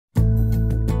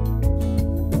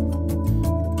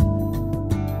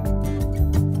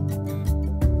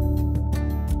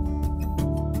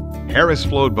Harris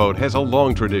FloteBote has a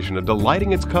long tradition of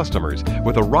delighting its customers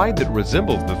with a ride that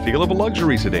resembles the feel of a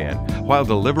luxury sedan, while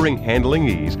delivering handling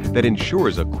ease that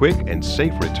ensures a quick and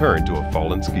safe return to a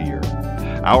fallen skier.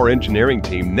 Our engineering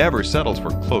team never settles for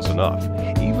close enough.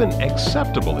 Even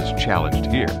acceptable is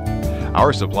challenged here.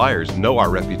 Our suppliers know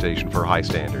our reputation for high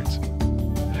standards.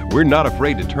 We're not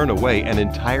afraid to turn away an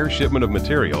entire shipment of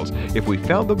materials if we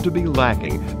found them to be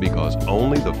lacking, because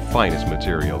only the finest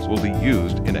materials will be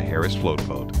used in a Harris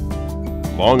FloteBote.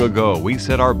 Long ago, we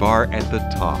set our bar at the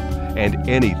top, and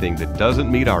anything that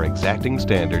doesn't meet our exacting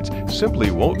standards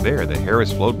simply won't bear the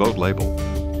Harris FloteBote label.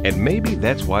 And maybe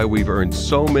that's why we've earned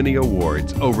so many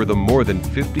awards over the more than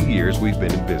 50 years we've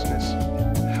been in business.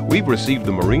 We've received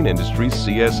the marine industry's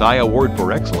CSI Award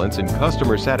for Excellence in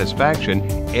Customer Satisfaction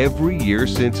every year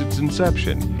since its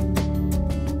inception.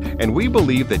 And we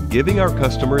believe that giving our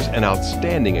customers an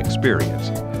outstanding experience,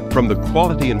 from the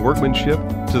quality and workmanship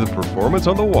to the performance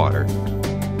on the water,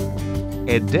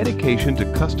 and dedication to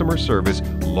customer service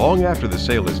long after the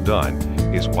sale is done,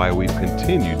 is why we've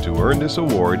continued to earn this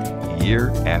award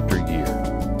year after year.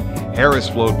 Harris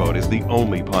FloteBote is the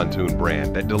only pontoon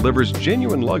brand that delivers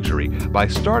genuine luxury by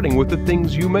starting with the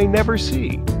things you may never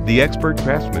see. The expert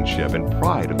craftsmanship and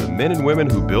pride of the men and women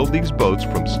who build these boats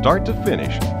from start to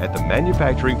finish at the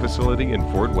manufacturing facility in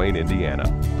Fort Wayne, Indiana.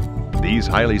 These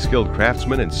highly skilled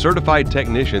craftsmen and certified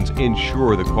technicians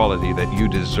ensure the quality that you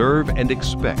deserve and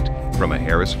expect from a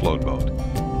Harris FloteBote.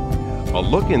 A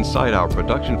look inside our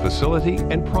production facility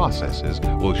and processes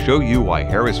will show you why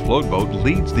Harris FloteBote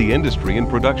leads the industry in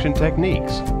production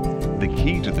techniques. The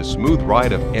key to the smooth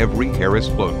ride of every Harris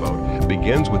FloteBote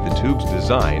begins with the tube's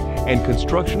design and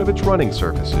construction of its running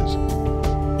surfaces.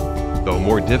 Though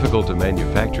more difficult to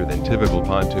manufacture than typical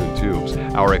pontoon tubes,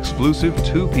 our exclusive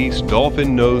two-piece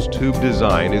Dolphin nose tube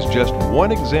design is just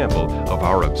one example of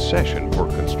our obsession for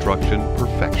construction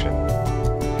perfection.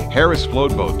 Harris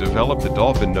FloteBote developed the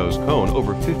Dolphin nose cone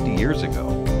over 50 years ago.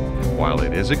 While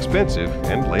it is expensive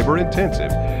and labor-intensive,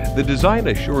 the design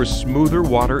assures smoother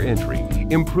water entry,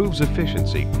 improves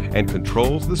efficiency, and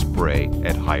controls the spray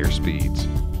at higher speeds.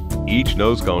 Each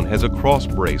nose cone has a cross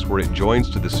brace where it joins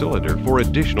to the cylinder for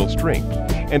additional strength,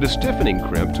 and a stiffening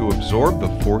crimp to absorb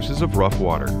the forces of rough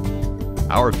water.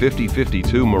 Our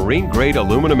 5052 marine-grade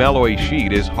aluminum alloy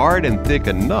sheet is hard and thick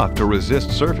enough to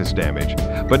resist surface damage,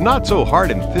 but not so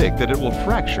hard and thick that it will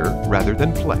fracture rather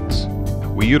than flex.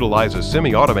 We utilize a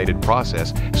semi-automated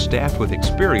process staffed with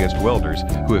experienced welders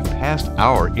who have passed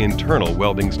our internal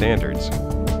welding standards.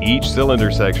 Each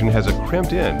cylinder section has a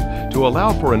crimped end to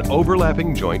allow for an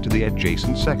overlapping joint to the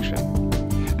adjacent section.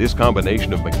 This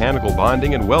combination of mechanical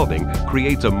bonding and welding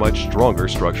creates a much stronger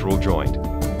structural joint.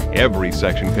 Every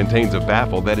section contains a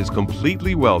baffle that is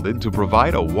completely welded to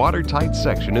provide a watertight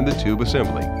section in the tube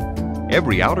assembly.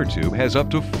 Every outer tube has up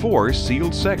to 4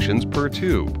 sealed sections per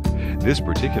tube. This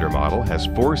particular model has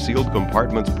 4 sealed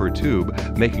compartments per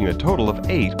tube, making a total of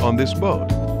 8 on this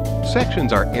boat.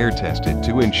 Sections are air tested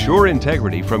to ensure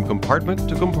integrity from compartment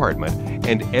to compartment,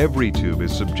 and every tube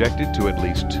is subjected to at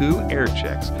least 2 air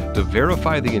checks to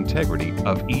verify the integrity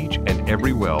of each and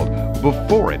every weld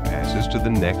before it passes to the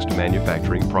next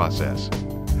manufacturing process.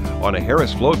 On a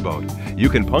Harris FloteBote, you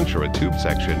can puncture a tube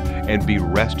section and be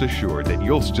rest assured that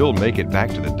you'll still make it back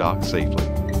to the dock safely.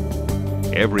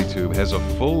 Every tube has a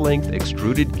full-length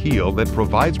extruded keel that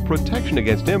provides protection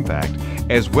against impact,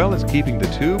 as well as keeping the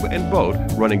tube and boat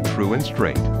running true and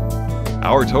straight.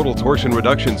 Our total torsion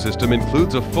reduction system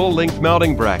includes a full-length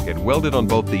mounting bracket welded on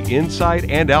both the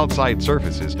inside and outside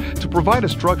surfaces to provide a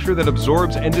structure that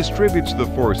absorbs and distributes the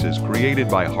forces created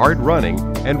by hard running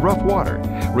and rough water,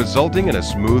 resulting in a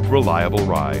smooth, reliable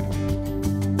ride.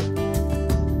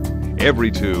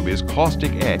 Every tube is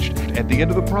caustic etched at the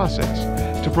end of the process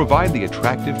to provide the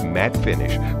attractive matte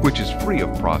finish, which is free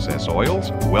of process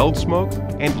oils, weld smoke,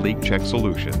 and leak check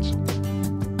solutions.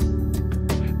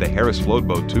 The Harris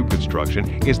FloteBote tube construction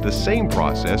is the same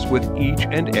process with each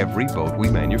and every boat we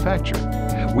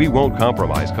manufacture. We won't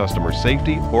compromise customer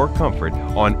safety or comfort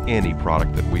on any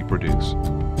product that we produce.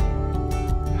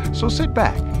 So sit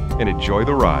back and enjoy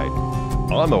the ride.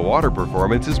 On-the-water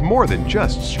performance is more than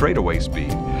just straightaway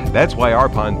speed. That's why our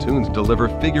pontoons deliver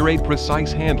figure-8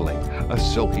 precise handling, a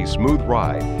silky smooth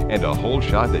ride, and a hole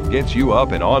shot that gets you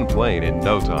up and on plane in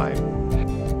no time.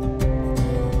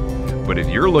 But if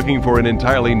you're looking for an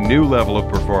entirely new level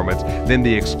of performance, then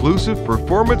the exclusive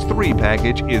Performance 3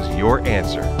 package is your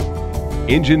answer.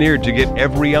 Engineered to get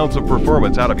every ounce of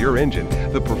performance out of your engine,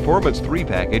 the Performance 3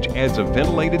 package adds a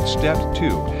ventilated stepped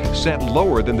tube set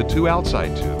lower than the 2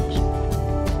 outside tubes.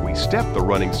 We step the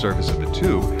running surface of the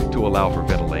tube to allow for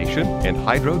ventilation and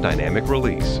hydrodynamic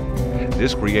release.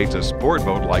 This creates a sport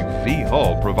boat-like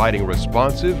V-hull, providing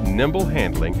responsive, nimble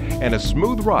handling and a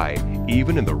smooth ride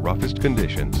even in the roughest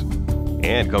conditions.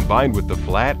 And combined with the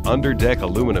flat underdeck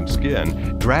aluminum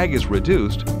skin, drag is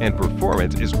reduced and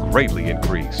performance is greatly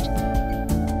increased.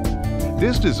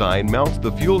 This design mounts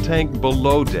the fuel tank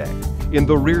below deck in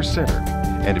the rear center,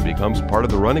 and it becomes part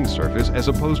of the running surface as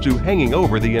opposed to hanging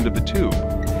over the end of the tube.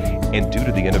 And due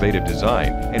to the innovative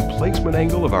design and placement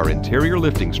angle of our interior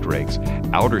lifting strakes,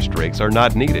 outer strakes are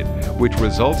not needed, which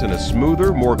results in a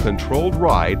smoother, more controlled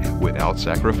ride without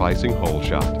sacrificing hull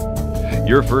shot.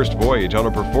 Your first voyage on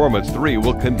a Performance 3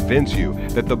 will convince you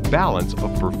that the balance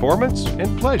of performance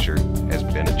and pleasure has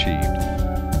been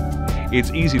achieved.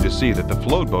 It's easy to see that the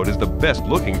FloteBote is the best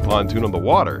looking pontoon on the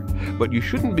water, but you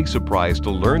shouldn't be surprised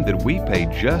to learn that we pay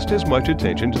just as much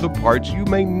attention to the parts you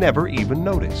may never even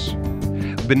notice.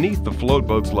 Beneath the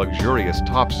FloteBote's luxurious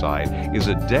topside is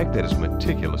a deck that is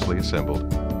meticulously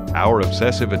assembled. Our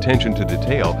obsessive attention to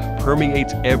detail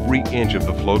permeates every inch of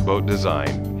the FloteBote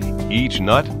design. Each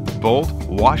nut, bolt,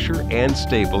 washer, and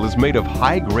staple is made of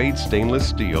high-grade stainless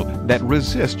steel that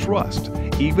resists rust,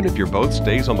 even if your boat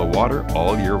stays on the water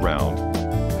all year round.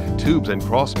 Tubes and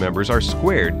cross members are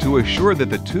squared to assure that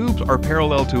the tubes are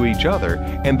parallel to each other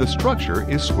and the structure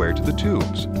is square to the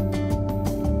tubes.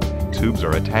 Tubes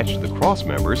are attached to the cross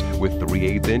members with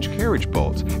 3/8" carriage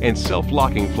bolts and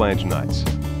self-locking flange nuts.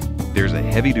 There's a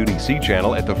heavy-duty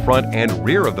C-channel at the front and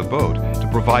rear of the boat to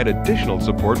provide additional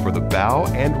support for the bow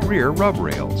and rear rub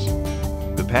rails.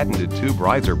 The patented tube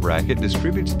riser bracket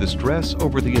distributes the stress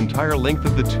over the entire length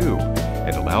of the tube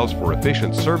and allows for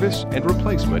efficient service and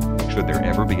replacement should there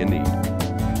ever be a need.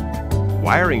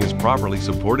 Wiring is properly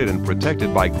supported and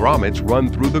protected by grommets run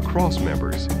through the cross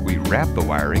members. We wrap the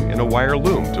wiring in a wire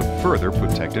loom to further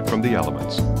protect it from the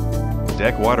elements.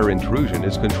 Deck water intrusion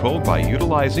is controlled by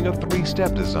utilizing a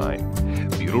 3-step design.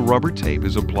 Butyl rubber tape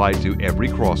is applied to every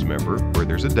cross member where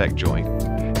there's a deck joint.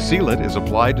 Sealant is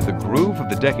applied to the groove of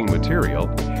the decking material,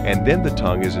 and then the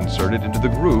tongue is inserted into the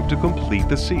groove to complete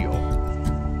the seal.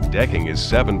 Decking is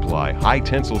 7-ply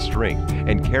high-tensile strength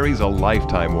and carries a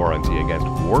lifetime warranty against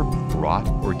warp, rot,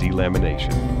 or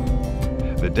delamination.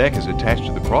 The deck is attached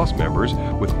to the cross members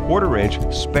with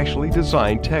 1/4" specially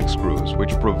designed tech screws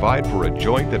which provide for a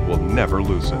joint that will never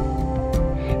loosen.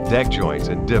 Deck joints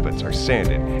and divots are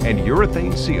sanded and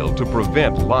urethane sealed to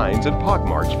prevent lines and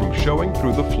pockmarks from showing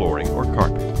through the flooring or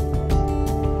carpet.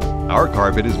 Our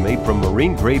carpet is made from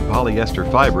marine-grade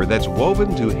polyester fiber that's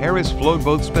woven to Harris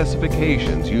FloteBote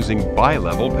specifications using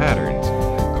bi-level patterns.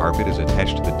 Carpet is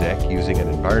attached to the deck using an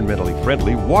environmentally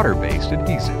friendly water-based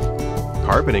adhesive.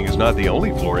 Carpeting is not the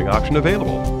only flooring option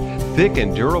available. Thick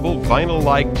and durable vinyl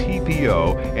like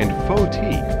TPO and faux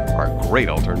teak are great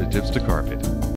alternatives to carpet.